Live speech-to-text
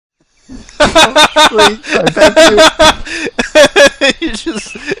Please, I beg you. You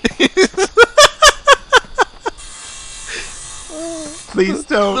just. Please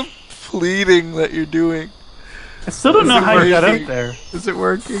don't. The pleading that you're doing. I still don't know how you got working? up there. Is it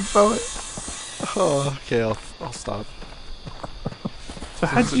working, Poet? Oh, okay, I'll stop. So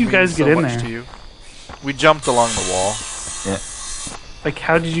how This did you means guys get so in much there? to you. We jumped along the wall. Yeah. Like,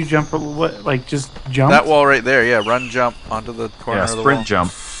 how did you jump? What? Like, just jump? That wall right there, yeah. Run, jump onto the corner Yeah, of the wall. sprint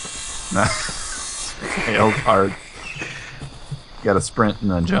jump. Failed hard. You gotta sprint and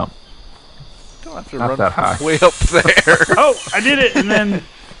then jump. Don't have to Not run that high. way up there. Oh, I did it, and then,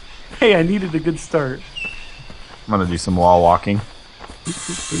 hey, I needed a good start. I'm gonna do some wall walking.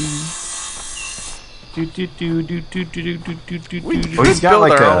 Do do do do do do do do do We do. Oh, he's could got build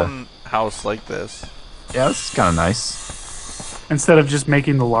like our a- own house like this. Yeah, this is kind of nice. Instead of just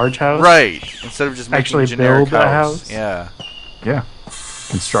making the large house, Right. Instead of just making Actually generic build a house. house? Yeah. Yeah.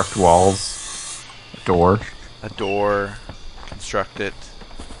 Construct walls. A door. A door. Construct it.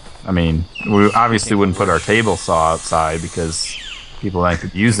 I mean, we obviously wouldn't put our table saw outside because people that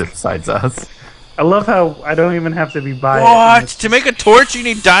could use it besides us. I love how I don't even have to be by it. What? To make a torch, you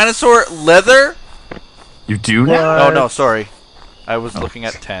need dinosaur leather? You do now? Oh, no, sorry. I was looking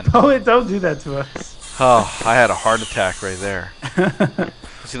at 10. Oh, don't do that to us. Oh, I had a heart attack right there. I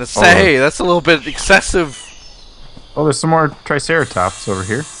was going to say, that's a little bit excessive. Oh, there's some more Triceratops over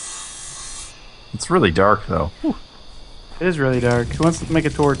here. It's really dark, though. It is really dark. Who wants to make a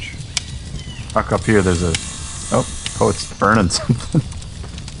torch? Back up here, there's a... Oh, it's burning something.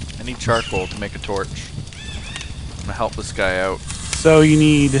 I need charcoal to make a torch. I'm going to help this guy out. So you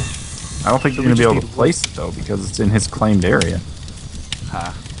need... I don't think you're going to be able to place it, though, because it's in his claimed area.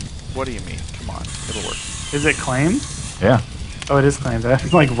 Huh? What do you mean? Come on, it'll work. Is it claimed? Yeah. Oh, it is claimed.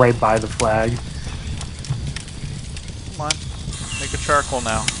 That's like right by the flag. Come on. Make a charcoal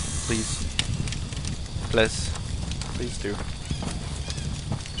now. Please. Please. Please do.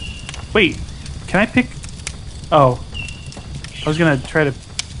 Wait, can I pick... Oh. I was going to try to...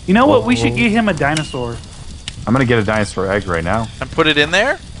 You know what? We should get him a dinosaur. I'm going to get a dinosaur egg right now. And put it in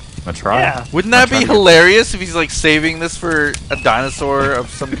there? I'm going to try. Yeah. Wouldn't that be hilarious if he's like saving this for a dinosaur of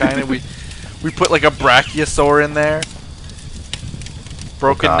some kind and we put like a brachiosaur in there?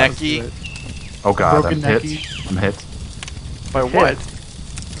 Broken God. necky? Oh, God, Broken I'm necky. hit. I'm hit. By what?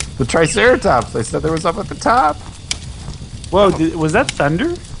 The Triceratops. They said there was up at the top. Whoa, was that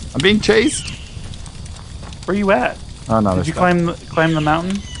thunder? I'm being chased. Where you at? Oh, no, Did there's you stuff. climb the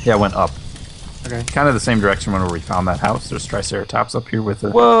mountain? Yeah, I went up. Okay. Kind of the same direction whenever we found that house. There's Triceratops up here with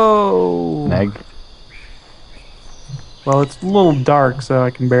Whoa! an egg. Well, it's a little dark, so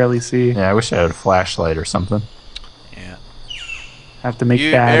I can barely see. Yeah, I wish I had a flashlight or something. Yeah. Have to make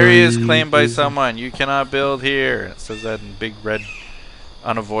Area is batteries. claimed by someone. You cannot build here. It says that in big red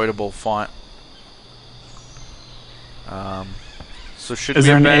unavoidable font. So should Is we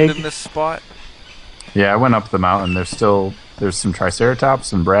there an abandon egg? this spot? Yeah, I went up the mountain. There's some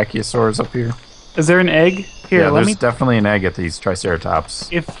Triceratops and Brachiosaurs up here. Is there an egg? Here, Yeah, let there's me... definitely an egg at these Triceratops.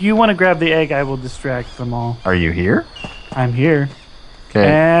 If you want to grab the egg, I will distract them all. Are you here? I'm here. Okay,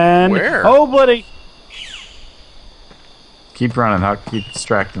 And... Where? Oh, bloody! keep running, Huck. Keep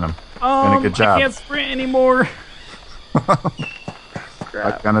distracting them. Doing a good job. I can't sprint anymore.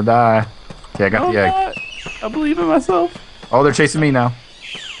 Huck gonna die. Okay, I got No, the egg. I'm not. I believe in myself. Oh, they're chasing me now.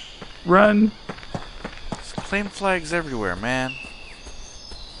 Run. There's claim flags everywhere, man.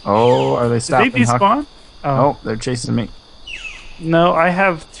 Oh, are they Did stopping, they Huck? despawn? Oh, they're chasing me. No, I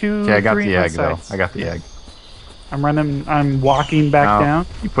have two. Okay, I got three the egg, though. sights. I got the egg. I'm running. I'm walking back Now, down.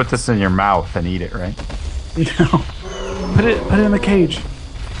 You put this in your mouth and eat it, right? No. Put it in the cage.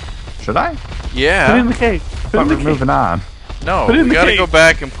 Should I? Put it in Yeah. the cage. Put it But in the we're cage. moving on. No, Put it in we the gotta cage. go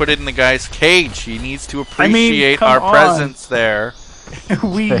back and put it in the guy's cage. He needs to I mean, appreciate come our on. presence there.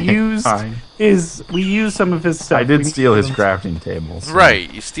 we Okay, used fine. We used some of his stuff. I We did need steal to his give him- crafting table. so-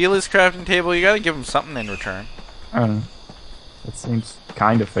 Right. You steal his crafting table, you gotta give him something in return. I don't know. That seems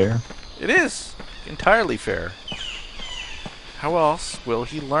kind of fair. It is entirely fair. How else will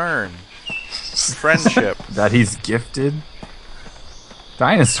he learn friendship? That he's gifted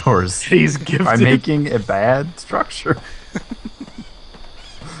dinosaurs He's gifted. by making a bad structure.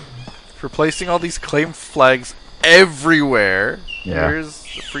 For placing all these claim flags everywhere, Yeah. here's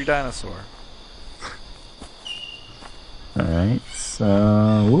a free dinosaur. Alright,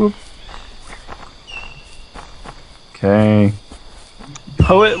 so... Whoop. Okay.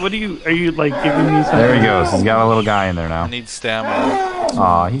 Poet, what are you like giving me something? There he goes. He's got a little guy in there now. I need stamina.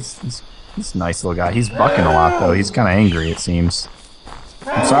 Aw, he's a nice little guy. He's bucking a lot, though. He's kind of angry, it seems.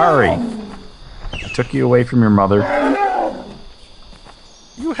 I'm sorry. I took you away from your mother.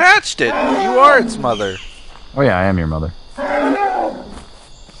 You hatched it. You are its mother. Oh yeah, I am your mother.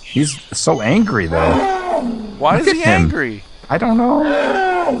 He's so angry though. Why Look is he at him. angry? I don't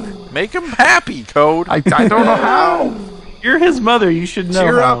know. Make him happy, Code. I don't know how. You're his mother. You should know.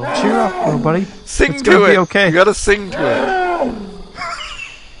 Cheer how. up, little buddy. Sing It's to gonna it. be okay. You gotta sing to it.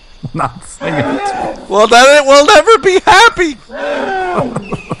 Not singing. Well, then it will never be happy.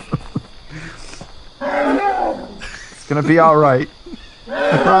 It's gonna be all right.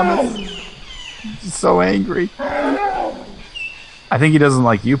 I promise. He's so angry. I think he doesn't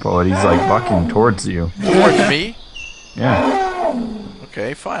like you, Poet. He's like bucking towards you. Towards me? Yeah.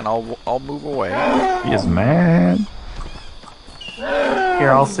 Okay, fine. I'll move away. He is mad.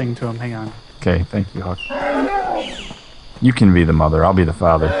 Here, I'll sing to him. Hang on. Okay, thank you, Huck. You can be the mother. I'll be the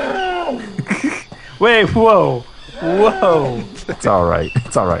father. Wait, whoa. Whoa. It's all right.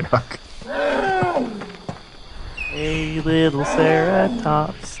 It's all right, Huck. Hey, little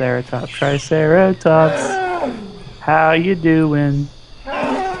Ceratops, Triceratops. How you doing?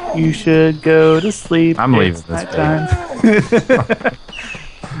 You should go to sleep. I'm leaving It's this nighttime.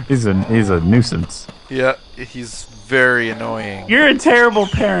 He's a nuisance. Yeah, he's very annoying. You're a terrible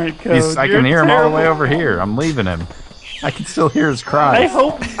parent, Code. I can hear him all the way over here. I'm leaving him. I can still hear his cries. I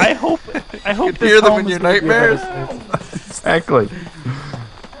hope. You this hear them home in is your gonna be a better nightmares? place. Exactly.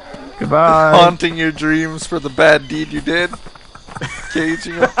 Goodbye. Haunting your dreams for the bad deed you did.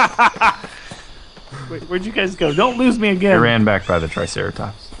 Caging him. Wait, where'd you guys go? Don't lose me I again. ran back by the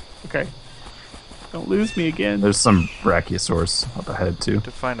Triceratops. Okay. Don't lose me again. There's some Brachiosaurs up ahead too.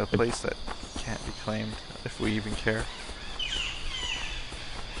 To find a place that can't be claimed, if we even care.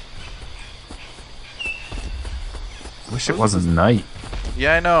 Wish it wasn't night.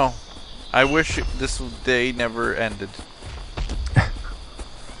 Yeah, I know. I wish this day never ended.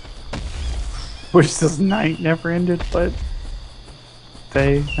 Wish this night never ended, but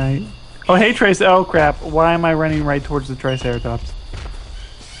day, night. Oh, hey, Trace. Oh, crap. Why am I running right towards the Triceratops?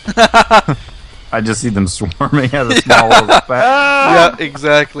 I just see them swarming at a small little speck. Yeah,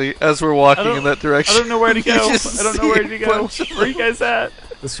 exactly. As we're walking in that direction. I don't know where to You go. just I don't know see where a to go. bunch of Where are you guys at?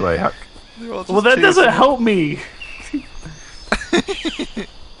 This way, Huck. They're all just Well, that doesn't chasing help me.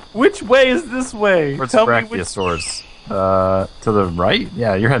 Which way is this way? Where's Tell the me which. Brachiosaurs? To the right?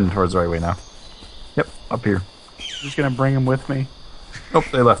 Yeah, you're heading towards the right way now. Yep, up here. I'm just gonna bring him with me. Nope,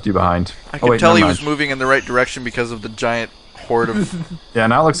 they left you behind. I could wait, tell never he mind. was moving in the right direction because of the giant horde of... Yeah,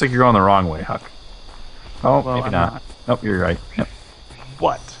 now it looks like you're going the wrong way, Huck. Oh, Well, maybe I'm not. not. Nope, you're right. Yep.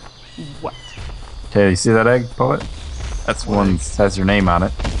 What? What? Okay, you see that egg, Poet? That's one that has your name on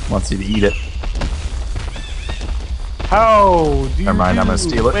it. Wants you to eat it. How do you Never mind, I'm gonna do?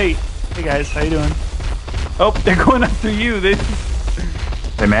 steal it. Wait. Hey guys, how you doing? Oh, they're going after you. They.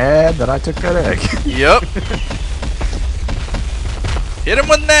 They mad that I took that egg. Yep. Hit him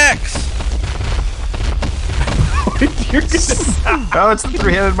with an axe! You're gonna die. Oh, it's the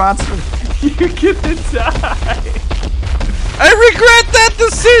three-headed monster. You're gonna die. I regret that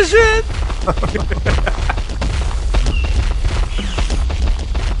decision!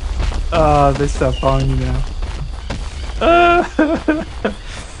 They stopped following you now.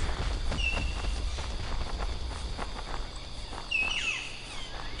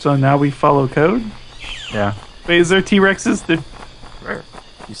 So now we follow code. Yeah. Wait, is there T-Rexes? Where?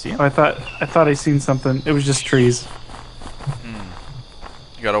 You see him? Oh, I thought I seen something. It was just trees.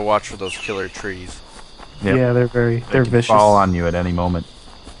 You gotta watch for those killer trees. Yep. Yeah, they're They can vicious. fall on you at any moment.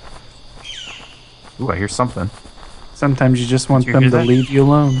 Ooh, I hear something. Sometimes you just want Did you them hear to that? leave you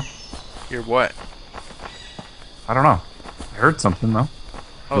alone. Hear what? I don't know. I heard something though.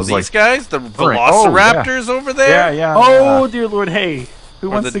 Oh, was these like- guys? The Oh, yeah. velociraptors over there? Yeah. Oh dear Lord! Hey, who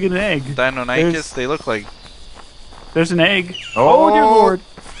Or wants the to get an egg? Deinonychus, they look like... There's an egg. Oh. Oh dear Lord!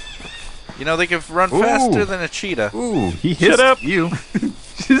 You know, they can run Ooh. faster than a cheetah. Ooh, he Shut hit up. you.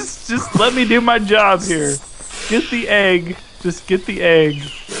 Just let me do my job here. Get the egg. Just get the egg.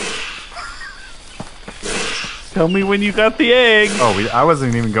 Tell me when you got the egg. Oh, I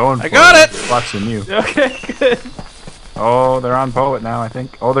wasn't even going for I got it! I was watching you. Okay, good. Oh, they're on Poet now, I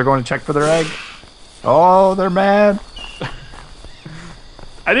think. Oh, they're going to check for their egg. Oh, they're mad.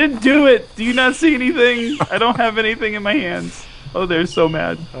 I didn't do it. Do you not see anything? I don't have anything in my hands. Oh, they're so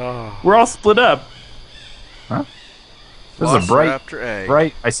mad. Oh. We're all split up. Huh? There's a Velociraptor egg.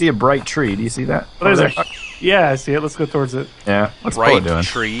 bright. I see a bright tree. Do you see that? There's Over a, there? yeah, I see it. Let's go towards it. Yeah. What's Bright Poet doing?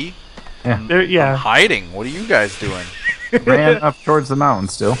 tree. There, yeah. Hiding. What are you guys doing? Ran up towards the mountain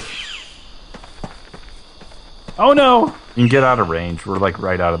still. Oh no! You can get out of range. We're like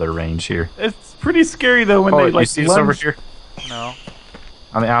right out of their range here. It's pretty scary though when Oh, they like you see us over lunge. here? No.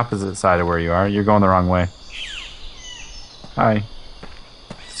 On the opposite side of where you are. You're going the wrong way. Hi.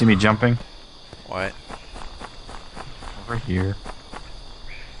 See me jumping? What? Over here.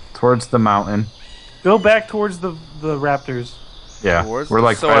 Towards the mountain. Go back towards the raptors. Yeah, Towards we're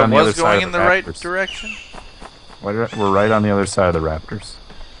like so right I on the other was side going of in the the right raptors. direction? We're right on the other side of the raptors.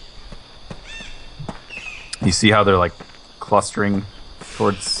 You see how they're like clustering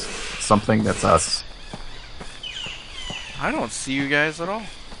towards something? That's us. I don't see you guys at all.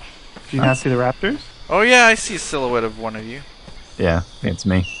 Do you not see the raptors? Oh yeah, I see a silhouette of one of you. Yeah, it's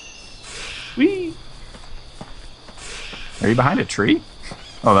me. Whee! Are you behind a tree?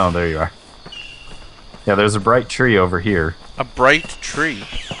 Oh no, there you are. Yeah, there's a bright tree over here. A bright tree.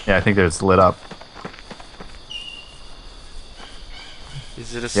 Yeah, I think that it's lit up.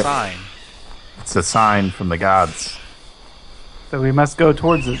 Is it a sign? It's a sign from the gods. So we must go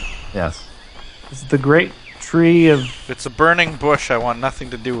towards it. Yes. It's the great tree of... If it's a burning bush, I want nothing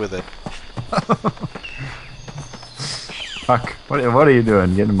to do with it. Fuck. What are you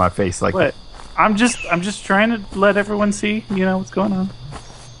doing? Getting in my face like What? I'm just trying to let everyone see, what's going on.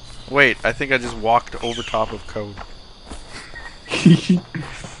 Wait, I think I just walked over top of code.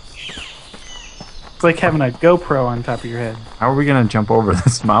 It's like having a GoPro on top of your head. How are we gonna jump over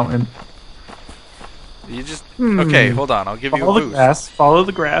this mountain? You just... Okay, hold on. I'll give you a Follow the boost. grass, follow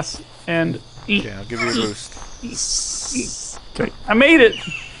the grass, and eat. Okay, I'll give you a boost. Okay. I made it!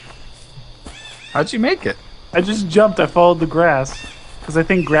 How'd you make it? I just jumped, I followed the grass. Because I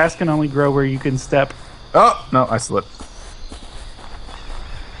think grass can only grow where you can step. Oh no, I slipped.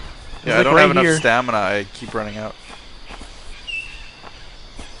 Yeah, I like don't right have enough here. stamina. I keep running out.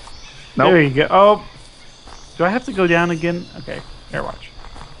 Nope. There you go. Oh, do I have to go down again? Okay, here, watch.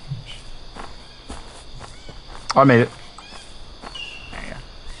 I made it. There you go.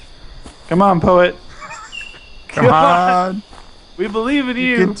 Come on, poet. Come on. We believe in You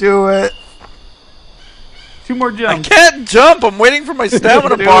you. can do it. 2 more I jumps. can't jump! I'm waiting for my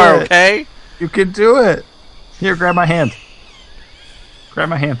stamina Do bar, it. okay? You can do it. Here, grab my hand. Grab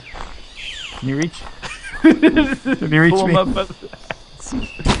my hand. Can you reach? Can you reach Pull me? him up by the...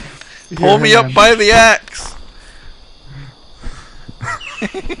 Pull me up by the axe!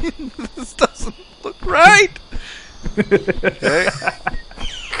 This doesn't look right! Okay.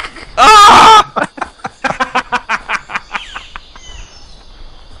 Ah!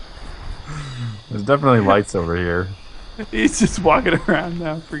 There's definitely lights over here. He's just walking around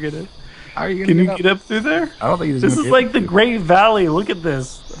now. Forget it. How are you Can gonna you get up through there? I don't think he's This gonna is be able like the to. Great Valley. Look at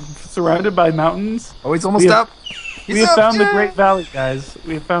this. Surrounded by mountains. Oh, he's almost We have- up. We He's have up, found the yeah. Great Valley, guys.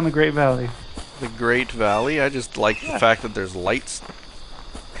 We have found the Great Valley. The Great Valley? I just like the fact that there's lights.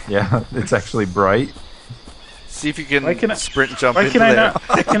 Yeah, it's actually bright. See if you can, Why can I- sprint and jump Why into can I there. not?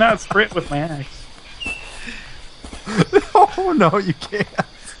 I cannot sprint with my axe. Oh no, you can't.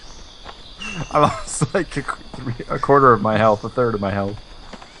 I lost like a quarter of my health, a third of my health.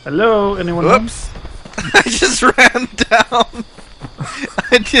 Hello, anyone? home? Whoops! I just ran down!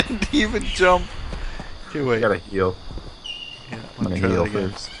 I didn't even jump. Okay, I wait. gotta heal. Yeah, I'm gonna try that heal again.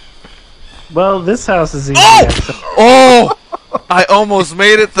 first. Well, this house is easy. Oh! Oh! I almost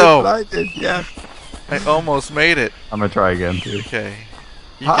made it though! I did, yeah. I almost made it. I'm gonna try again too. Okay.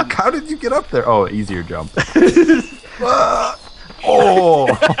 You How, can- how did you get up there? Oh, easier jump. Oh!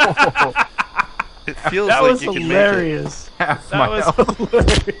 it feels That like was you can hilarious. Half That my was health.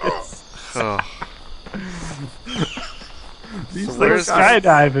 hilarious. make it. Oh. These So It's like where's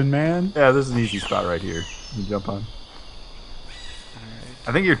skydiving, man. Yeah, there's an easy spot right here. You jump on.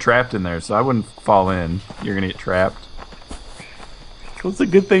 I think you're trapped in there, so I wouldn't fall in. You're gonna get trapped. So it's a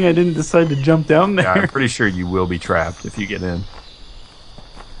good thing I didn't decide to jump down there. Yeah, I'm pretty sure you will be trapped if you get in.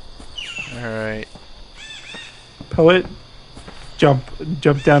 Alright. Poet, jump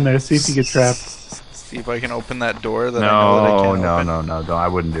down there. See if you get trapped. See if I can open that door that I know that I No, can't no, open. no, no, no. I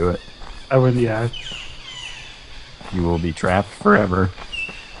wouldn't do it. I wouldn't. Yeah. You will be trapped forever.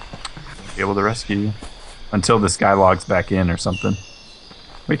 Be able to rescue you until this guy logs back in or something.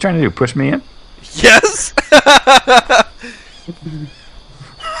 What are you trying to do? Push me in? Yes!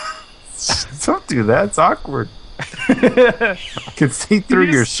 Don't do that. It's awkward. I can see through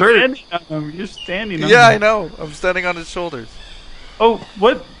You're your shirt. standing on them. You're standing on Yeah, I them. know. I'm standing on his shoulders. Oh,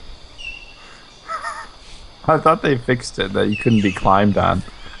 what? I thought they fixed it that you couldn't be climbed on.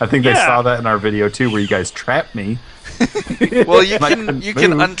 I think they Yeah. saw that in our video too, where you guys trapped me. Well, you Like, can you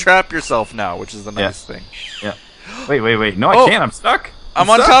can move. untrap yourself now, which is the nice thing. Yeah. Wait. No, Oh. I can't. I'm stuck. I'm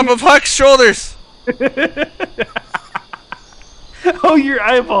on stuck. top of Huck's shoulders. Oh, your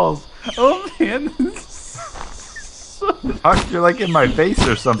eyeballs. Oh man. Huck, you're like in my face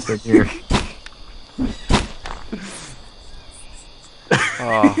or something here.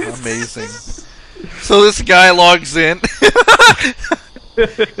 Oh, amazing. So this guy logs in.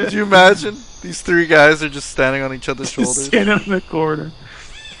 Could you imagine? These three guys are just standing on each other's Just shoulders. standing in the corner.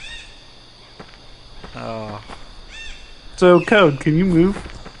 Oh. So, Code, can you move?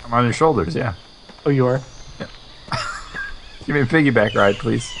 I'm on your shoulders, yeah. Oh, you are? Give me a piggyback ride,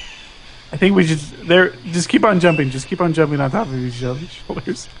 please. I think we should... Just keep on jumping. Just keep on jumping on top of each other's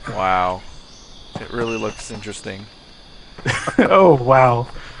shoulders. Wow. It really looks interesting. Oh, wow.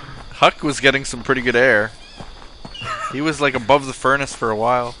 Huck was getting some pretty good air. He was like above the furnace for a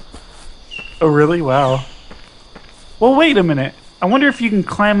while. Oh, really? Wow. Well, wait a minute. I wonder if you can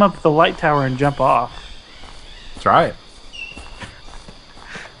climb up the light tower and jump off. Try it.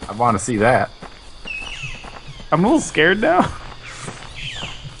 I want to see that. I'm a little scared now.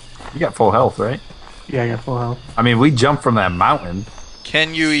 You got full health, right? Yeah, I got full health. I mean, we jumped from that mountain.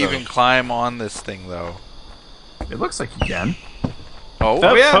 Can you even climb on this thing, though? It looks like you can. Oh,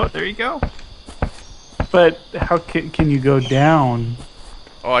 Oh, Yeah, oh. there you go. But how can you go down?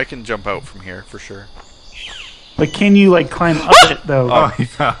 oh, I can jump out from here for sure. But can you, like, climb up it, though? Oh, he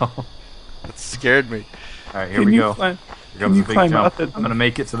fell. That scared me. All right, here Can we you go. climb- Here can comes you the big climb jump. up it? I'm gonna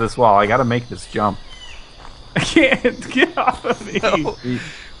make it to this wall. I gotta make this jump. I can't get off of me. No.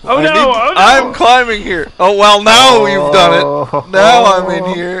 Oh, I no! need- Oh, no! I'm climbing here. Oh, well, now you've done it. Now I'm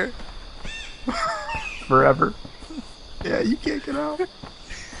in here. Forever. Yeah, you can't get out.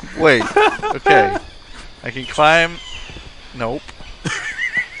 Wait. Okay. I can climb. Nope.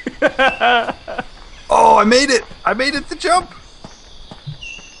 Oh, I made it! I made it to jump!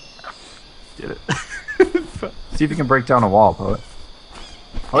 Did it. See if you can break down a wall, Poet.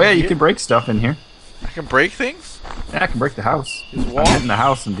 Oh yeah, you can break stuff in here. I can break things? Yeah, I can break the house. This I'm wall? hitting the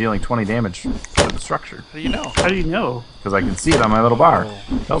house and dealing 20 damage to the structure. How do you know? How do you know? Because I can see it on my little bar.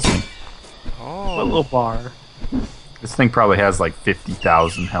 It tells me. What Oh. little bar? This thing probably has like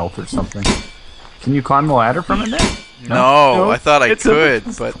 50,000 health or something. Can you climb the ladder from in there? No, No, I thought I it's could,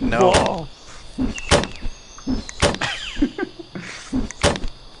 a but no. wall.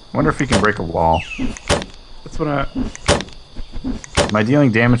 I wonder if we can break a wall. That's what I Am I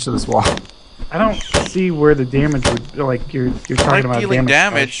dealing damage to this wall? don't see where the damage would, like, you're I talking like about dealing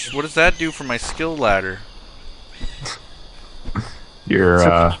damage. damage. What does that do for my skill ladder? You're,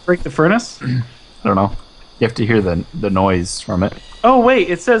 So break the furnace? I don't know. You have to hear the noise from it. Oh, wait,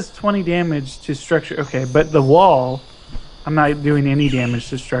 it says 20 damage to structure. Okay, but the wall, I'm not doing any damage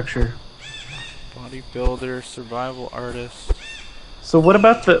to structure. Bodybuilder, survival artist. So what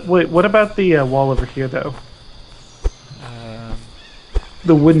about the what about the wall over here though?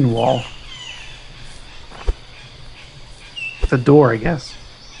 The wooden wall. The door, I guess.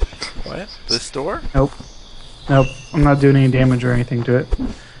 What? This door? Nope. Nope. I'm not doing any damage or anything to it.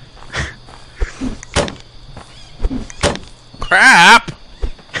 Crap!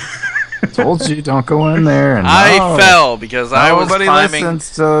 Told you, don't go in there. And I no. fell because I was Nobody climbing.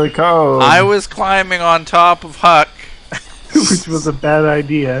 listens to the code. I was climbing on top of Huck Which was a bad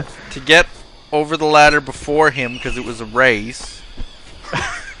idea. to get over the ladder before him because it was a race.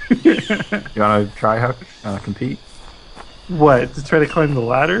 You want to try, Huck? Compete? What? To try to climb the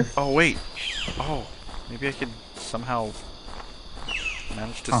ladder? Oh wait. Oh, maybe I could somehow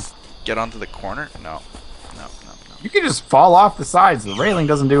manage to get onto the corner. No. You can just fall off the sides. The railing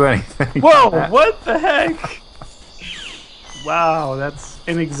doesn't do anything. Whoa! What the heck? Wow, that's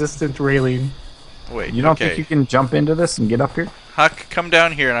inexistent railing. Wait. You don't okay. think you can jump into this and get up here? Huck, come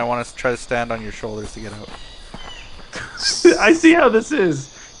down here, and I want to try to stand on your shoulders to get out. I see how this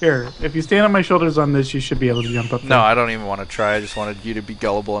is. Here, if you stand on my shoulders on this, you should be able to jump up there. No, I don't even want to try. I just wanted you to be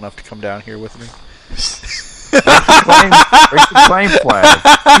gullible enough to come down here with me. Break the claim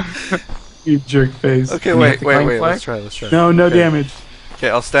flag. You jerk face. Okay, you wait. hit the claim flag? Let's try. No, no Okay. damage.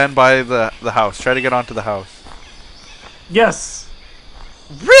 Okay, I'll stand by the house. Try to get onto the house. Yes.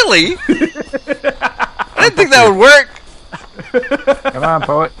 Really? I didn't think that would work. Come on,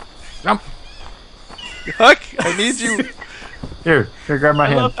 Poet. Jump. Huck, I need you. Here, grab my I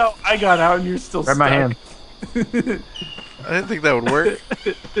hand. love how I got out and you're still Grab stuck. my hand. I didn't think that would work.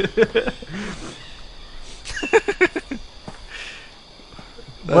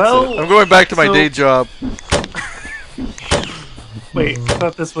 Well, I'm going back to my so- day job. Wait, I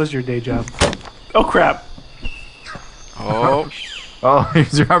thought this was your day job. Oh crap! Oh, Oh,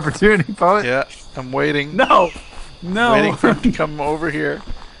 here's your opportunity, Poet. yeah. I'm waiting. No, no. Waiting for him to come over here.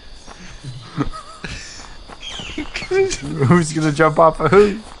 Who's gonna jump off of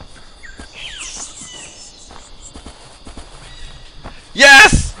who?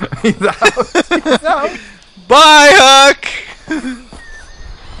 Yes! He's out. Bye, Huck!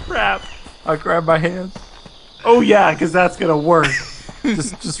 Crap. I'll grab my hand. Oh yeah, because that's gonna work.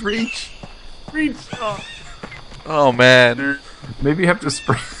 Just reach. Reach. Oh. Oh, man. Maybe you have to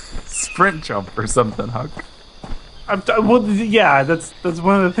sprint jump or something, Huck. Well, yeah, that's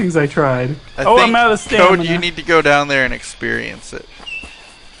one of the things I tried. I I'm think, out of stamina. Code, you need to go down there and experience it.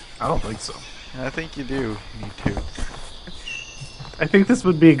 I don't think so. I think you do need to. I think this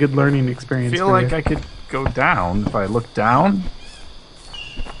would be a good learning I experience. feel for like you. I could go down if I look down.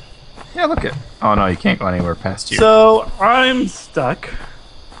 Yeah, look at. Oh no, you can't go anywhere past you. So I'm stuck.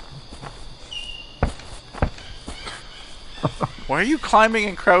 Why are you climbing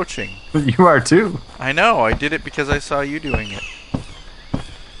and crouching? You are too. I know, I did it because I saw you doing it.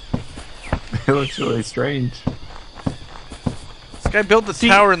 It looks really strange. This guy built the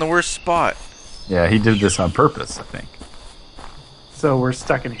tower in the worst spot. Yeah, he did this on purpose, I think. So we're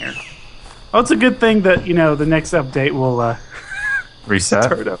stuck in here. Oh, it's a good thing that the next update will Reset.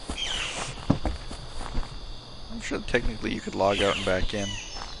 start up. I'm sure technically you could log out and back in.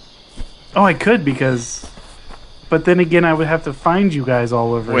 Oh, I could but then again, I would have to find you guys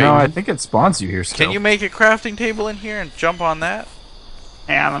all over. Wait. No, I think it spawns you here still. Can you make a crafting table in here and jump on that?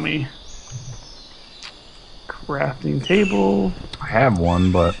 Yeah, let me. Crafting table. I have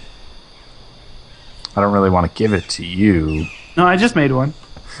one, but I don't really want to give it to you. No, I just made one.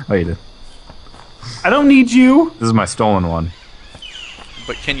 Oh, you did. I don't need you. This is my stolen one.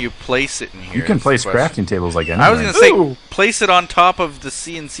 But can you place it in here? You can is the place question. crafting tables like anywhere. I was going to say, Ooh. place it on top of the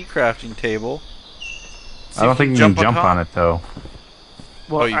CNC crafting table. I don't think you can jump on it, though.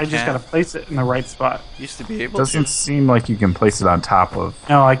 Well, Oh, you I just can? gotta place it in the right spot. Used to be able Doesn't to. seem like you can place it on top of,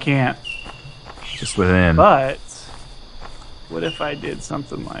 No, I can't. just within. But what if I did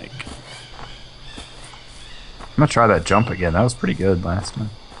something like? I'm gonna try that jump again. That was pretty good last time.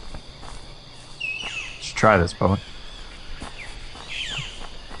 Should try this, Poet.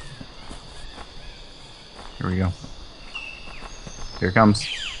 Here we go. Here it comes.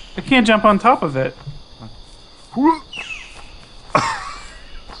 I can't jump on top of it.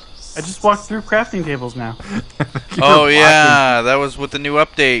 I just walked through crafting tables now. Oh, yeah. That was with the new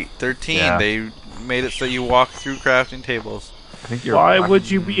update, 13. Yeah. They made it so you walk through crafting tables. I think you're Why would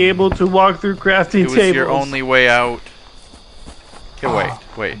you be able to walk through crafting It was tables? your only way out. Okay,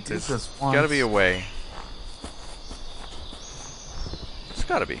 wait. I did There's this gotta be a once. way. There's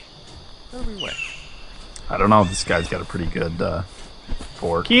gotta be. Gotta be a way. I don't know. This guy's got a pretty good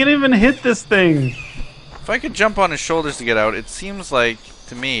fort. Can't even hit this thing. If I could jump on his shoulders to get out, it seems like,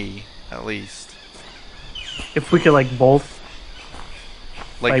 to me, at least, If we could both.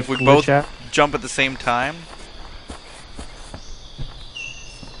 like if we glitch both out. jump at the same time.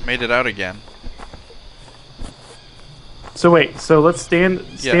 Made it out again. So wait. So let's stand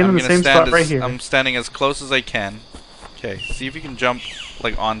Yeah, in I'm the gonna same stand spot as, right here. I'm standing as close as I can. Okay, see if you can jump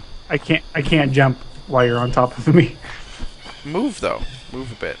on. I can't jump while you're on top of me. Move though.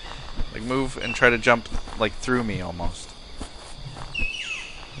 Move a bit. Like move and try to jump through me almost.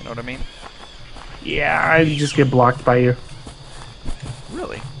 You know what I mean? Yeah, I just get blocked by you.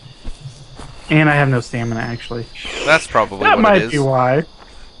 Really? And I have no stamina, actually. That's probably That what might it is. be why.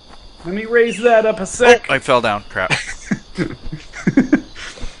 Let me raise that up a Oh, sec. I fell down. Crap.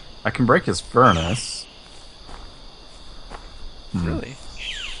 I can break his furnace. Really?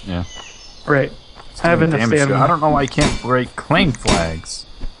 Yeah. Right. I have enough Damage to it. stamina. I don't know why I can't break claim flags.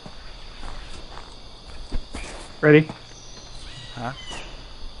 Ready? Huh?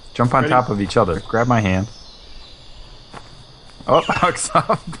 Jump on Ready? top of each other. Grab my hand. Oh, Huck's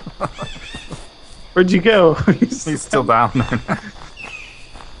up. Where'd you go? He's still down there.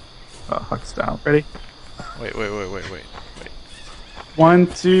 Oh, Huck's down. Ready? Wait. 1,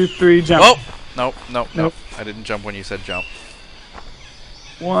 2, 3, jump. Oh! Nope. Nope. I didn't jump when you said jump.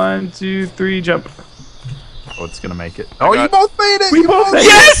 1, 2, 3, jump. Oh, it's gonna make it. Oh, you got- both made it! We You both made it!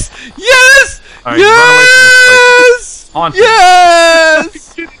 Yes! Yes! All right, run away from this place. Haunted.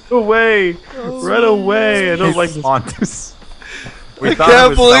 Yes! Get away! Run away! I don't like this. Haunted. We I thought it can't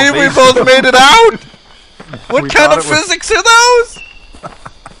was believe we salvation. both made it out! What We kind thought of it was- physics are those?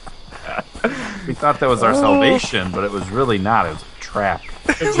 We thought that was our salvation, but it was really not. It was a trap.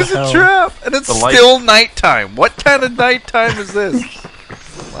 It was a hell. trap, and it's The light- still nighttime. What kind of nighttime is this?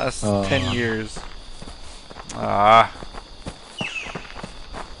 Last 10 years. Ah.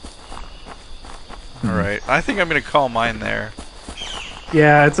 Alright, I think I'm gonna call mine there.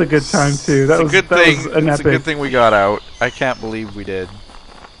 Yeah, it's a good time too. That It's a was good that thing. was an It's a epic. good thing we got out. I can't believe we did.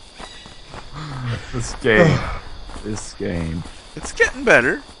 This game. This game. It's getting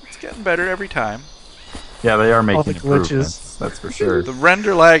better. It's getting better every time. Yeah, they are making the glitches. improvements. That's for sure. The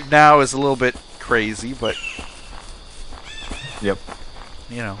render lag now is a little bit crazy, but Yep.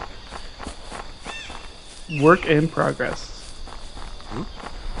 you know. Work in progress.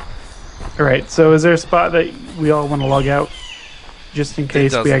 All right. So, is there a spot that we all want to log out? just in It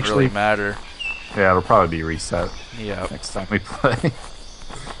case doesn't we actually. really matter. Yeah, it'll probably be reset Yeah. next time we play.